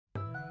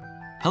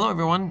Hello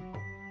everyone!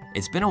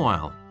 It's been a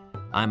while.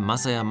 I'm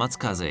Masaya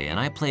Matsukaze and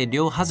I played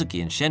Ryo Hazuki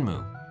in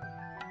Shenmue.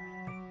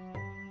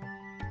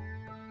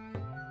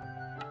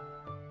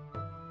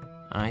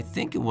 I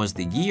think it was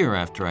the year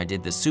after I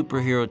did the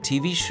superhero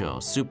TV show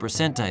Super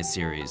Sentai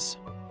series.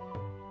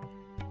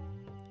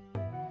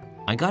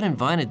 I got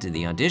invited to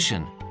the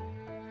audition,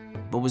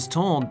 but was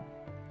told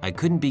I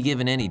couldn't be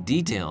given any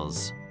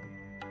details.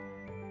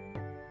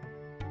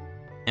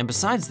 And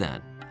besides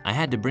that, I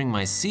had to bring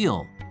my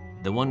seal,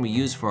 the one we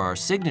use for our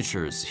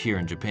signatures here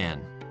in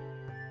Japan.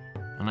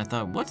 And I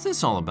thought, what's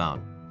this all about?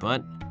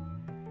 But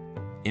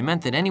it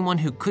meant that anyone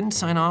who couldn't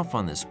sign off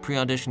on this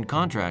pre-audition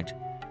contract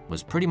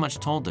was pretty much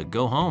told to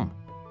go home.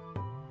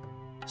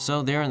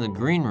 So there in the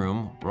green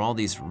room were all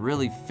these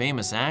really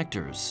famous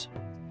actors.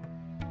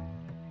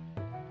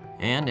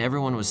 And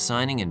everyone was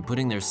signing and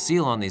putting their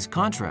seal on these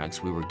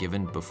contracts we were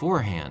given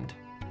beforehand.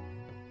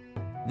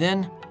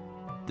 Then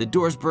the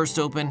doors burst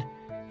open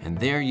and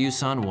there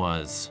Yusan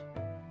was.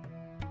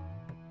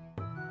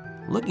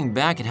 Looking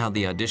back at how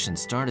the audition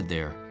started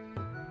there,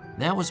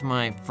 that was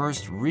my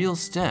first real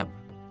step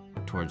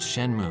towards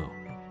Shenmue.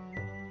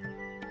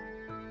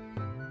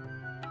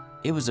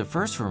 It was a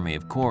first for me,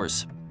 of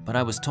course, but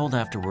I was told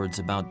afterwards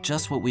about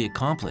just what we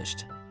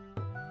accomplished.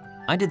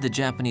 I did the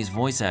Japanese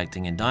voice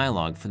acting and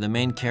dialogue for the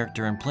main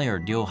character and player,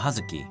 Ryo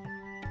Hazuki.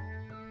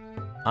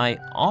 I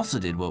also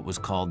did what was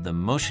called the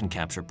motion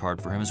capture part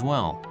for him as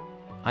well.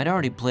 I'd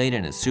already played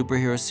in a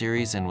superhero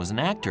series and was an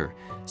actor,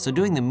 so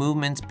doing the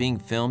movements, being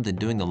filmed, and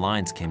doing the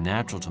lines came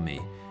natural to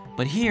me.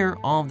 But here,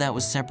 all of that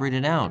was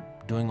separated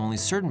out, doing only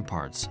certain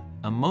parts.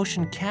 A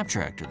motion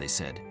capture actor, they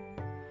said.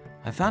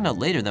 I found out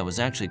later that was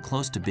actually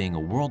close to being a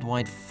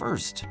worldwide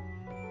first.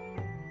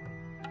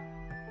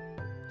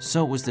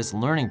 So it was this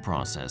learning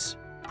process,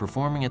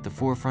 performing at the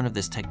forefront of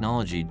this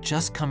technology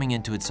just coming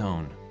into its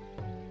own.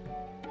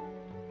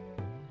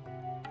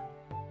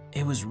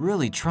 It was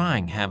really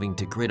trying having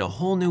to create a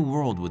whole new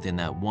world within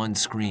that one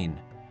screen.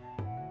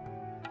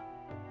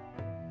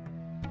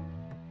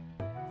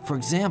 For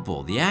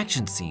example, the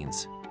action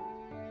scenes.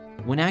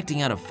 When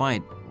acting out a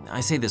fight, I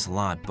say this a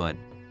lot, but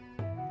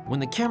when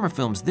the camera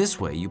films this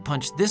way, you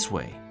punch this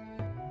way.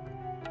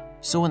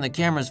 So when the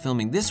camera's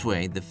filming this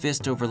way, the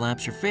fist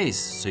overlaps your face,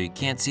 so you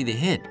can't see the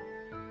hit.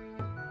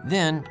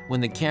 Then,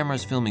 when the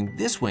camera's filming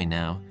this way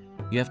now,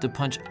 you have to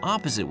punch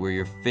opposite where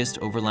your fist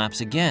overlaps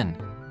again.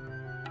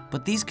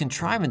 But these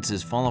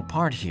contrivances fall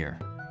apart here.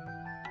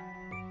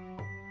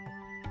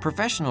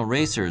 Professional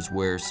racers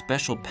wear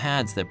special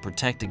pads that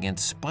protect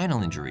against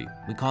spinal injury.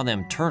 We call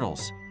them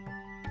turtles.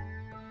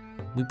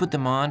 We put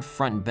them on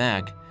front and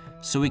back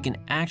so we can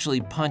actually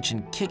punch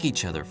and kick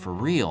each other for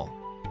real.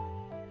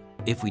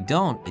 If we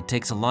don't, it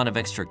takes a lot of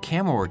extra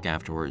camera work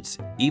afterwards,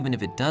 even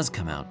if it does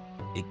come out.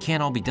 It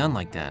can't all be done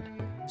like that.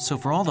 So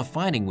for all the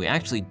fighting, we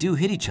actually do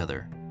hit each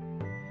other.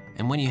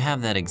 And when you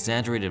have that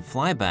exaggerated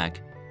flyback,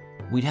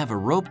 we'd have a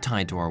rope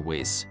tied to our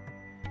waists.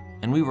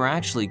 And we were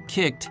actually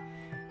kicked,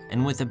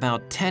 and with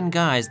about 10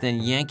 guys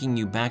then yanking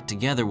you back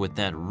together with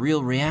that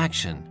real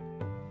reaction.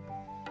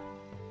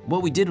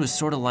 What we did was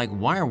sort of like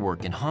wire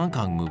work in Hong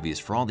Kong movies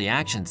for all the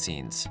action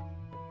scenes.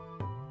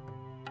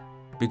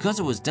 Because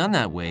it was done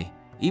that way,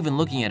 even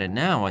looking at it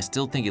now, I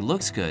still think it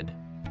looks good.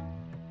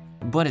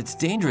 But it's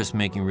dangerous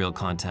making real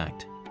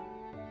contact.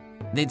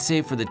 They'd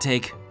say for the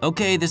take,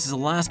 okay, this is the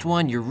last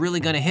one, you're really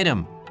gonna hit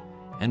him.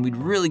 And we'd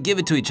really give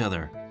it to each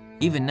other.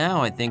 Even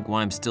now, I think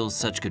why I'm still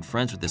such good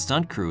friends with the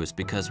stunt crew is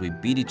because we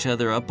beat each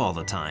other up all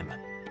the time.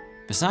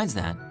 Besides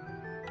that,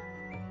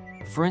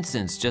 for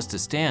instance, just to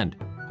stand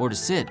or to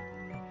sit,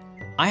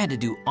 I had to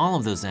do all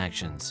of those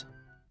actions.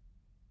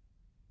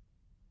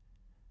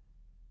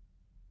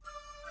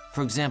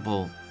 For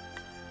example,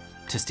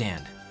 to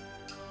stand.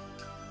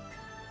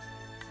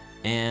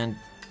 And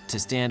to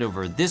stand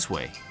over this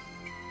way.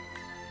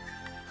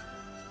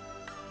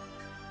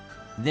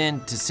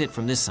 Then to sit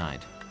from this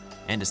side,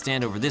 and to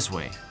stand over this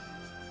way.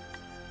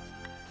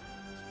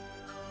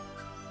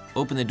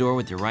 Open the door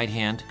with your right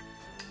hand.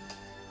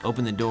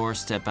 Open the door,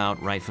 step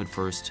out, right foot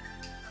first.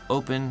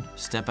 Open,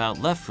 step out,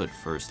 left foot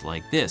first,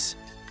 like this.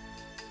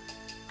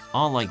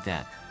 All like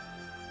that.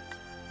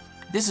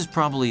 This is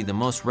probably the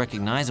most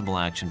recognizable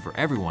action for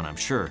everyone, I'm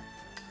sure.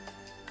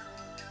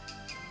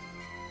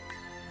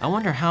 I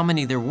wonder how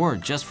many there were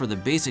just for the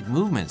basic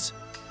movements.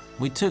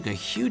 We took a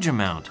huge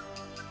amount,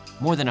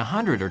 more than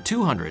 100 or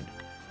 200.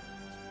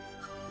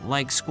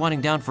 Like squatting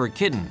down for a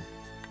kitten.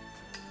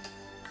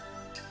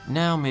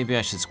 Now maybe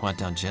I should squat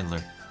down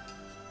gentler.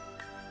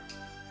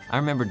 I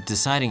remember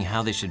deciding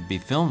how they should be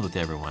filmed with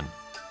everyone.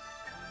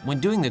 When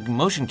doing the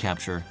motion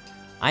capture,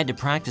 I had to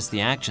practice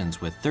the actions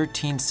with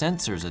 13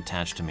 sensors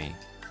attached to me.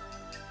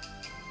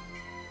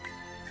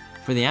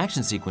 For the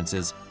action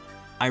sequences,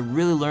 I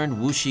really learned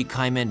Wuxi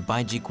Kaimen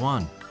Baiji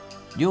Quan.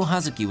 Ryo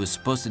Hazuki was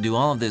supposed to do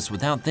all of this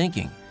without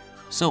thinking,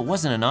 so it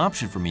wasn't an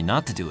option for me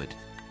not to do it.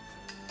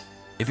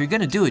 If you're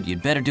gonna do it,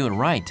 you'd better do it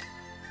right.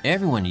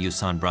 Everyone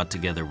Yusan brought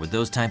together were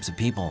those types of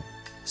people,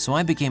 so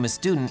I became a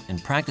student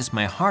and practiced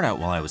my heart out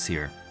while I was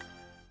here.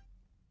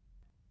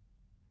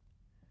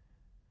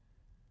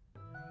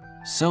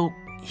 So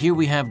here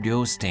we have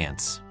Ryo's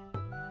stance.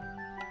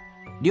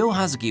 Ryo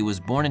Hazuki was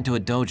born into a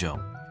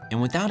dojo,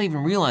 and without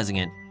even realizing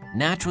it,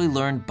 naturally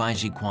learned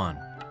Baiji Kwan.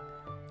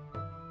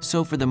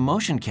 So for the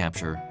motion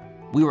capture,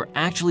 we were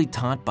actually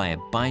taught by a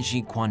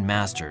Baiji Kwan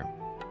master.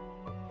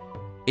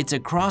 It's a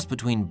cross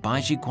between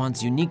Baiji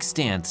Kwan's unique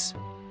stance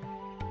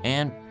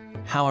and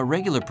how a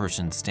regular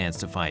person stands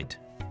to fight.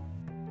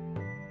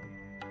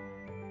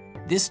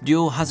 This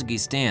Ryo Hazuki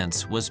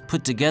stance was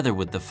put together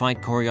with the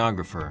fight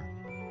choreographer.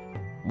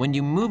 When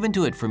you move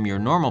into it from your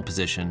normal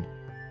position,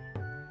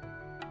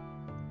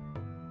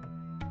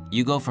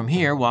 you go from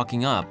here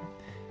walking up,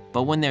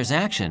 but when there's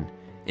action,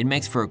 it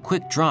makes for a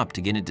quick drop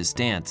to get into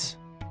stance.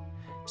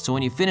 So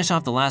when you finish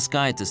off the last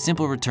guy, it's a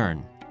simple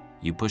return.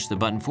 You push the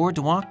button forward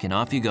to walk and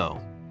off you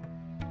go.